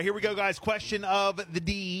Here we go, guys. Question of the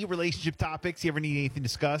D, relationship topics. You ever need anything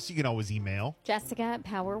discussed, you can always email. Jessica at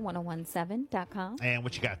power1017.com. And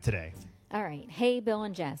what you got today? All right. Hey, Bill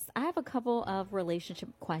and Jess. I have a couple of relationship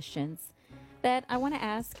questions that I want to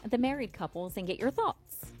ask the married couples and get your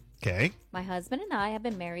thoughts. Okay. My husband and I have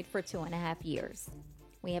been married for 2.5 years.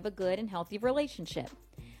 We have a good and healthy relationship.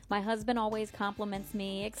 My husband always compliments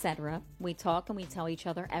me, etc. We talk and we tell each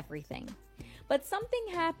other everything. But something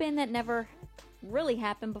happened that never really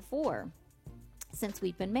happened before since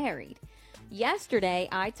we've been married. Yesterday,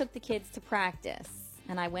 I took the kids to practice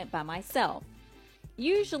and I went by myself.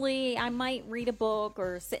 Usually, I might read a book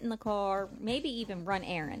or sit in the car, maybe even run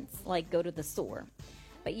errands, like go to the store.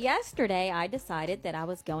 But yesterday, I decided that I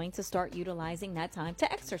was going to start utilizing that time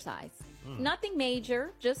to exercise. Nothing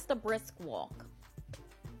major, just a brisk walk.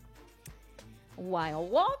 While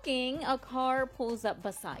walking, a car pulls up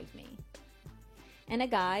beside me. And a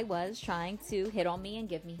guy was trying to hit on me and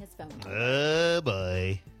give me his phone number. Oh,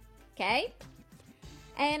 boy. Okay?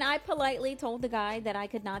 And I politely told the guy that I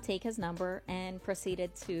could not take his number and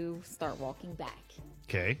proceeded to start walking back.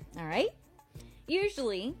 Okay. All right?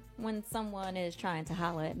 Usually, when someone is trying to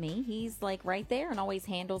holler at me, he's like right there and always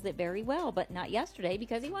handles it very well, but not yesterday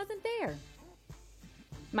because he wasn't there.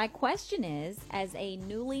 My question is, as a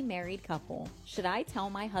newly married couple, should I tell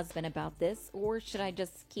my husband about this or should I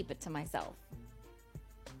just keep it to myself?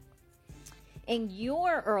 In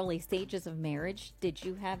your early stages of marriage, did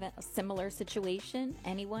you have a similar situation?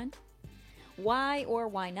 Anyone? Why or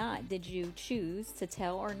why not did you choose to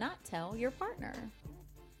tell or not tell your partner?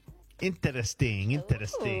 Interesting.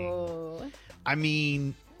 Ooh. I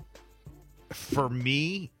mean, for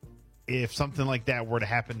me, if something like that were to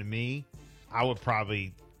happen to me, I would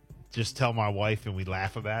probably just tell my wife and we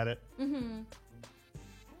laugh about it. Mm-hmm.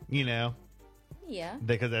 You know? Yeah.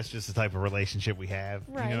 Because that's just the type of relationship we have.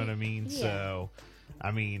 Right. You know what I mean? Yeah. So,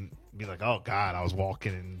 I mean, be like, oh, God, I was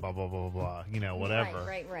walking and blah, blah, blah, blah, you know, whatever.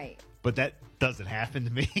 Right. But that doesn't happen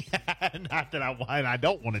to me. Not that I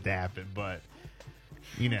don't want it to happen, but,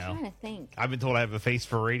 you know. I'm trying to think. I've been told I have a face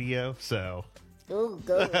for radio, so. Oh,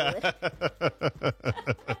 good.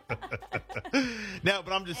 No,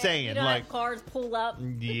 but I'm just saying, You don't like, have cars pull up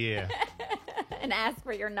yeah. and ask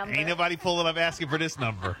for your number Ain't nobody pulling up asking for this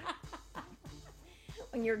number.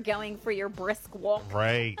 when you're going for your brisk walk.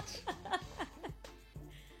 Right.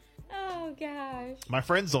 Oh, gosh. My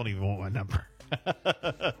friends don't even want my number. I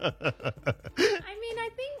mean, I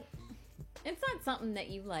think it's not something that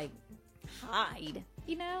you, like, hide,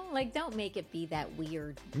 you know? Like, don't make it be that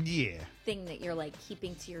weird Yeah. thing that you're, like,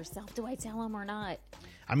 keeping to yourself. Do I tell him or not?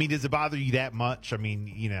 I mean, does it bother you that much? I mean,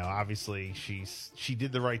 you know, obviously she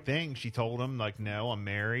did the right thing. She told him, like, no, I'm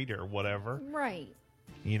married or whatever, Right.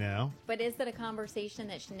 you know? But is it a conversation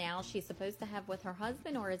that now she's supposed to have with her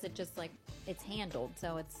husband, or is it just, like, it's handled,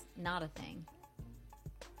 so it's not a thing?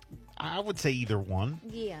 I would say either one.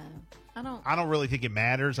 Yeah. I don't really think it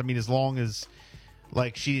matters. I mean, as long as,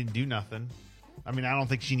 like, she didn't do nothing. I mean, I don't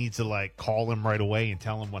think she needs to, like, call him right away and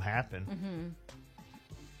tell him what happened. Mm-hmm.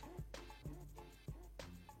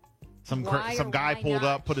 Some Why guy why pulled not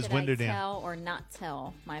up, put his should window I down. tell or not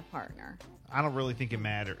tell my partner? I don't really think it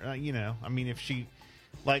matters. You know, I mean, if she,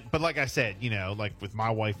 like, but like I said, you know, like with my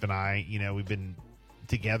wife and I, you know, we've been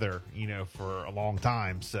together, you know, for a long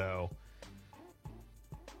time, so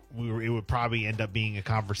it would probably end up being a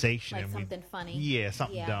conversation. Like and something funny. Yeah,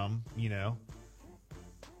 something Yeah. dumb, you know.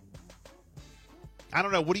 I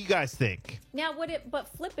don't know. What do you guys think? Now, but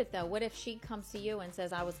flip it though. What if she comes to you and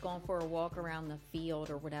says, I was going for a walk around the field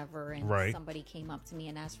or whatever, and Right. somebody came up to me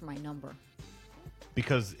and asked for my number?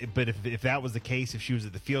 Because, but if that was the case, if she was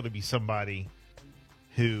at the field, it'd be somebody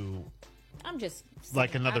who, I'm just saying,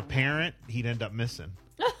 like I another don't know. parent, he'd end up missing.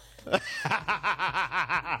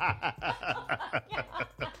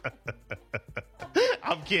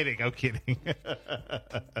 I'm kidding.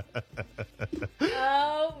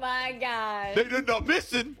 Oh my gosh. They end up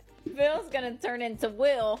missing. Bill's going to turn into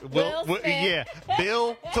Will. Will, Smith. yeah,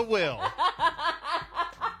 Bill to Will.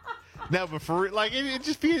 No, but for real, like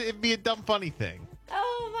it'd be a dumb funny thing.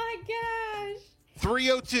 Oh my gosh.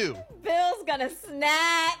 302 Bill's going to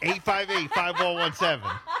snap. 858-5117.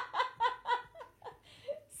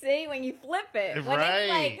 See, when you flip it, when Right. it's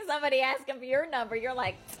like somebody asking for your number, you're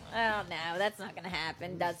like, oh no, that's not going to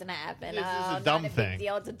happen. Doesn't happen. This is a Oh, dumb not a thing. big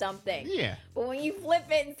deal. It's a dumb thing. Yeah. But when you flip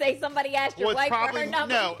it and say somebody asked your Well, it's wife for probably her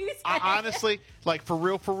number, no. you say, Honestly, like for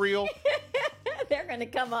real, they're going to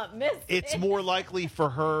come up missing. it's more likely for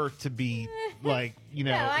her to be like, you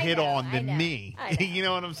know, No, I hit know, on I than know, me. I know. You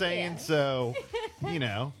know what I'm saying? Yeah. So, you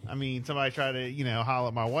know, I mean, somebody try to, you know, holler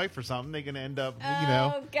at my wife or something, they're going to end up, you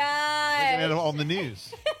know, Oh they're going to end up God. on the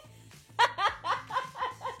news.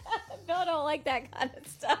 like that kind of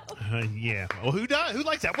stuff. Yeah. Well, who does? Who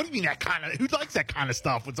likes that? What do you mean that kind of? Who likes that kind of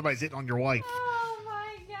stuff when somebody's hitting on your wife? Oh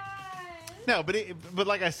my god. No, but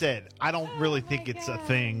like I said, I don't really my think it's a God.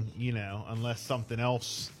 thing, unless something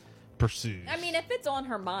else pursues. I mean, if it's on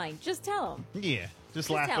her mind, just tell him. yeah, just Just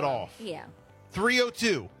laugh tell it him. off. Yeah.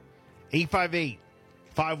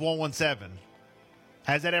 302-858-5117.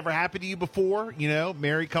 Has that ever happened to you before?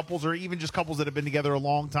 Married couples or even just couples that have been together a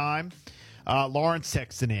long time? Lawrence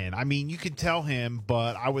texting in. I mean, you could tell him,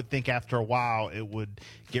 but I would think after a while it would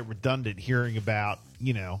get redundant hearing about,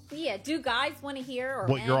 Yeah. Do guys want to hear or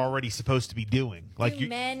what men? you're already supposed to be doing. Like Do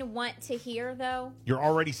men want to hear though? you're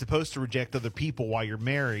already supposed to reject other people while you're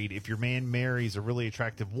married. If your man marries a really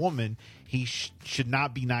attractive woman, he should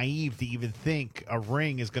not be naive to even think a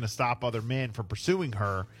ring is going to stop other men from pursuing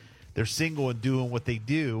her. They're single and doing what they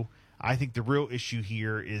do. I think the real issue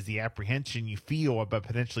here is the apprehension you feel about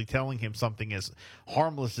potentially telling him something as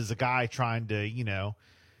harmless as a guy trying to,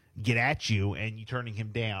 get at you and you turning him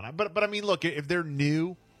down. But I mean, look, if they're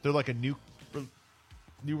new, they're like a new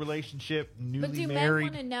relationship, newly But do married.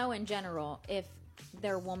 men want to know in general if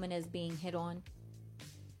their woman is being hit on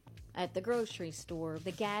at the grocery store,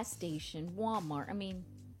 the gas station, Walmart? I mean,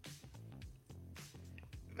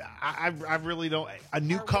 I really don't. A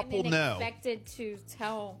new are couple, women no, expected to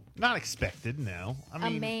tell not expected. No, I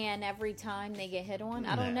mean, a man every time they get hit on?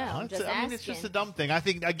 I don't know. I'm It's- just I asking. mean, it's just a dumb thing. I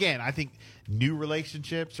think new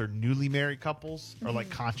relationships or newly married couples are like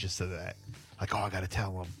conscious of that. Like, oh, I got to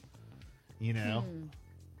tell them.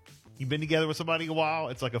 You've been together with somebody a while.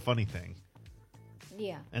 It's like a funny thing,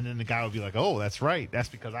 Yeah. and then the guy would be like, "Oh, that's right. That's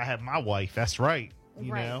because I have my wife. That's right."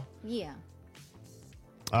 You Right. know. Yeah.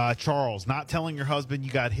 Charles, not telling your husband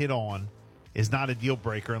you got hit on is not a deal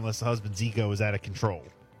breaker unless the husband's ego is out of control.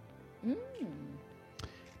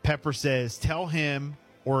 Pepper says, tell him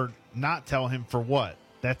or not tell him for what?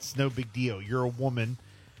 That's no big deal. You're a woman.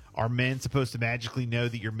 Are men supposed to magically know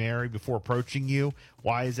that you're married before approaching you?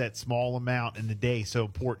 Why is that small amount in the day so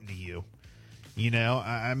important to you?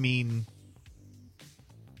 I mean,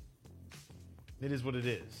 it is what it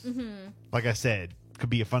is. Like I said, could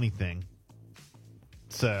be a funny thing.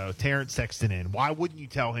 So Terrence texting in. Why wouldn't you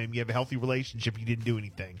tell him you have a healthy relationship? You didn't do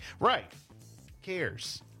anything. Right.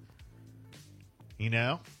 Cares.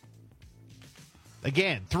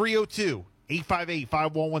 Again,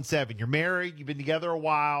 302-858-5117. You're married. You've been together a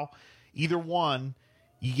while. Either one,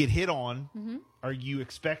 you get hit on. Are you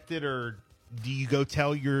expected or do you go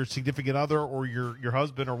tell your significant other or your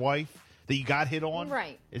husband or wife that you got hit on?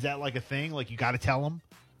 Right. Is that like a thing? Like you got to tell them?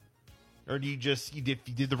 Or do you just, you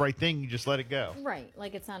did the right thing, you just let it go? Right.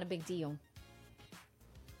 Like it's not a big deal.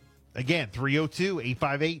 Again,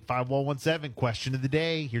 302-858-5117. Question of the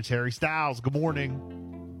day. Here's Harry Styles. Good morning.